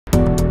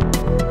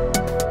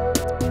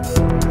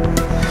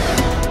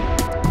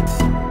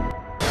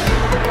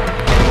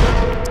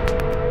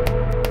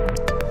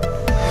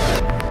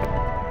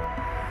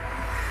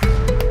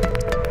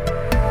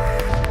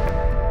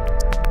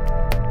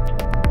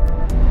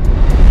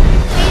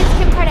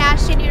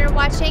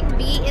watching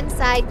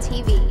Binside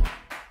TV.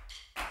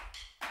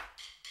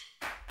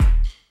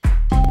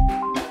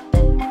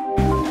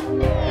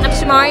 I'm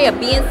Shomari of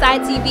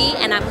Binside TV,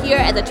 and I'm here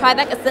at the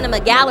Tribeca Cinema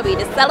Gallery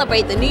to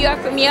celebrate the New York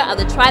premiere of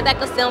the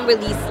Tribeca film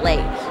release slate.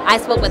 I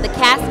spoke with the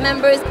cast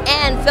members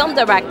and film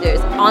directors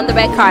on the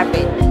red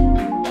carpet.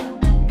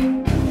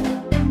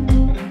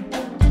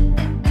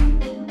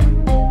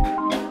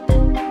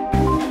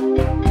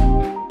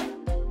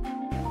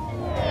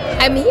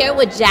 I'm here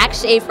with Jac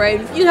Schaeffer.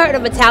 If you heard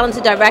of a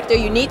talented director,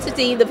 you need to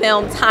see the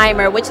film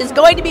TiMER, which is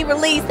going to be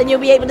released and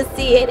you'll be able to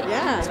see it,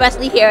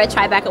 especially here at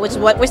Tribeca, which is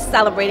what we're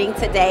celebrating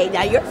today.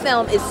 Now, your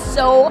film is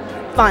so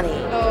funny.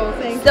 Oh,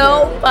 thank you.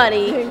 So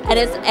funny. And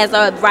as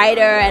a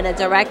writer and a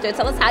director,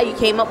 tell us how you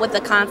came up with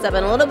the concept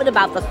and a little bit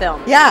about the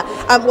film. Yeah,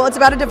 well, it's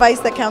about a device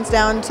that counts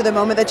down to the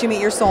moment that you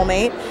meet your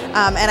soulmate.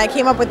 And I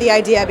came up with the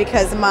idea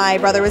because my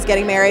brother was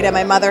getting married and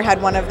my mother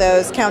had one of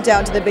those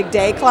countdown to the big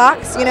day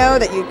clocks, you know,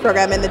 that you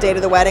program in the date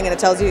of the wedding and it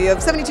tells you you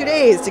have 72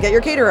 days to get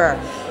your caterer.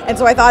 And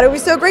so I thought it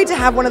was so great to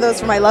have one of those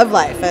for my love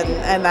life,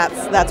 and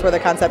that's where the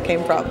concept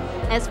came from.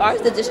 As far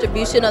as the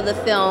distribution of the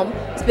film,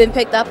 it's been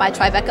picked up by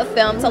Tribeca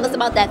Film. Tell us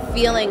about that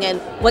feeling and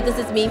what does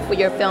this mean for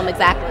your film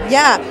exactly?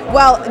 Yeah,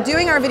 well,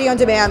 doing our video on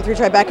demand through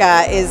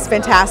Tribeca is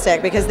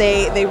fantastic because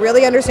they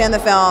really understand the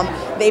film.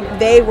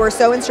 They were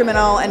so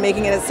instrumental in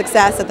making it a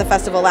success at the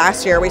festival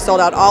last year. We sold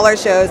out all our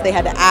shows. They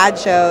had to add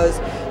shows,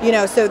 you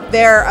know, so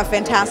they're a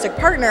fantastic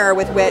partner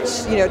with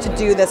which, you know, to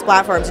do this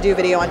platform, to do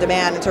video on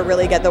demand and to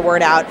really get the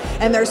word out.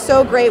 And they're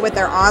so great with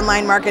their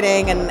online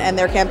marketing and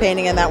their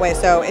campaigning in that way.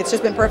 So it's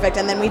just been perfect.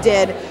 And then we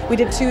did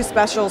 2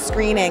 special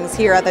screenings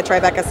here at the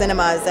Tribeca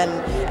Cinemas,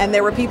 and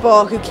there were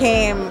people who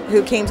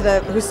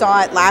who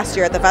saw it last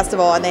year at the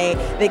festival, and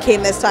they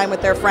came this time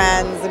with their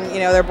friends and, you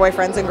know, their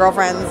boyfriends and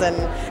girlfriends,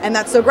 and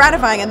that's so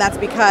gratifying, and that's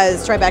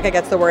because Tribeca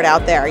gets the word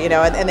out there, you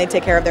know, and they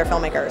take care of their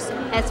filmmakers.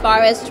 As far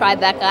as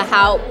Tribeca,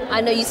 how,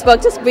 I know you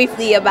spoke just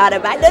briefly about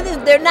it, but I know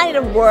there are not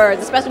even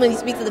words, especially when you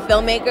speak to the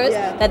filmmakers,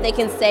 that they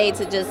can say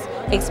to just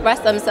express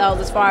themselves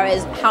as far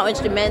as how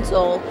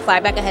instrumental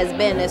Tribeca has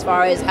been as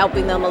far as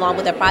helping them along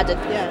with their project.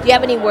 Do you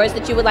have any words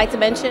that you would like to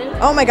mention?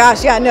 Oh my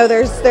gosh, yeah, no,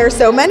 there's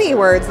so many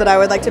words that I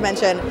would like to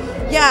mention.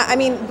 Yeah, I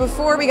mean,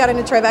 before we got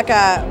into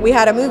Tribeca, we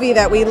had a movie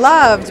that we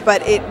loved,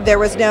 but there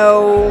was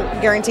no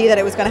guarantee that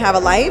it was going to have a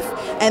life.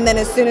 And then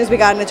as soon as we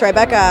got into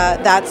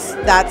Tribeca,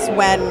 that's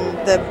when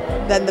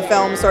the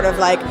film sort of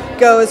like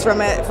goes from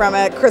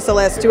a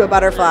chrysalis to a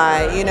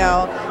butterfly, you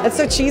know. That's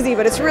so cheesy,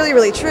 but it's really,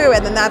 really true.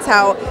 And then that's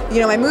how, you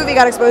know, my movie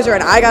got exposure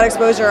and I got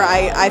exposure.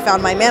 I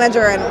found my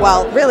manager, and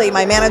well, really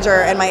my manager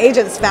and my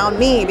agents found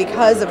me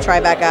because of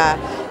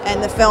Tribeca.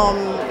 And the film,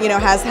 you know,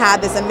 has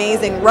had this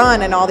amazing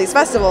run in all these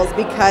festivals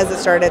because it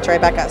started at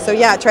Tribeca. So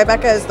yeah,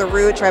 Tribeca is the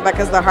root,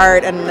 Tribeca is the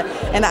heart,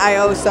 and I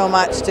owe so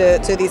much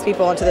to these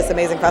people and to this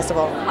amazing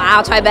festival.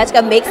 Wow,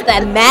 Tribeca makes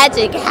that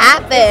magic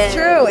happen. It's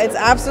true, it's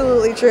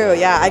absolutely true.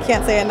 Yeah, I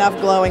can't say enough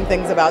glowing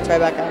things about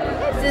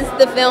Tribeca. Since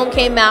the film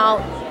came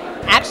out,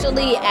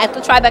 actually at the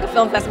Tribeca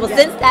Film Festival,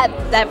 since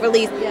that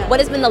release, what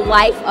has been the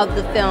life of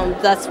the film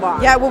thus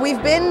far? Yeah, well,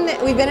 we've been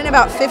in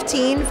about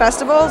 15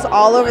 festivals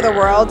all over the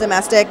world,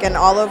 domestic and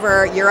all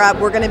over Europe.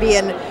 We're going to be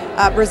in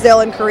Brazil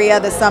and Korea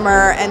this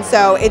summer, and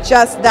so it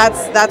just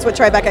that's what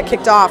Tribeca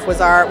kicked off was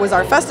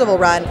our festival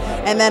run,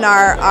 and then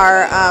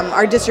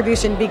our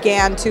distribution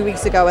began 2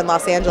 weeks ago in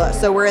Los Angeles.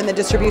 So we're in the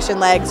distribution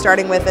leg,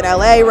 starting with an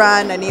LA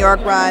run, a New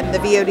York run, the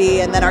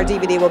VOD, and then our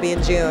DVD will be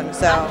in June.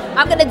 So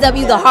I'm going to dub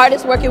you the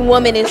hardest working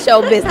woman in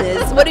show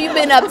business. What have you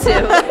been up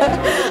to?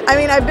 I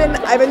mean,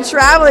 I've been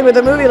traveling with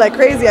the movie like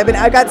crazy.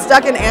 I got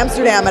stuck in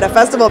Amsterdam at a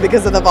festival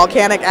because of the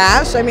volcanic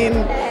ash. I mean,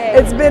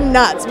 it's been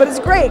nuts, but it's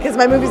great because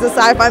my movie's a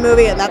sci-fi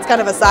movie, and that's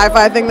kind of a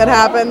sci-fi thing that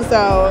happens.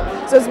 So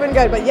it's been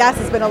good. But yes,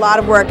 it's been a lot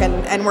of work,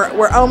 and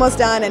we're almost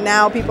done. And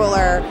now people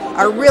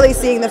are really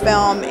seeing the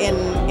film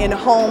in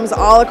homes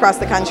all across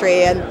the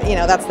country, and you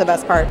know that's the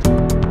best part.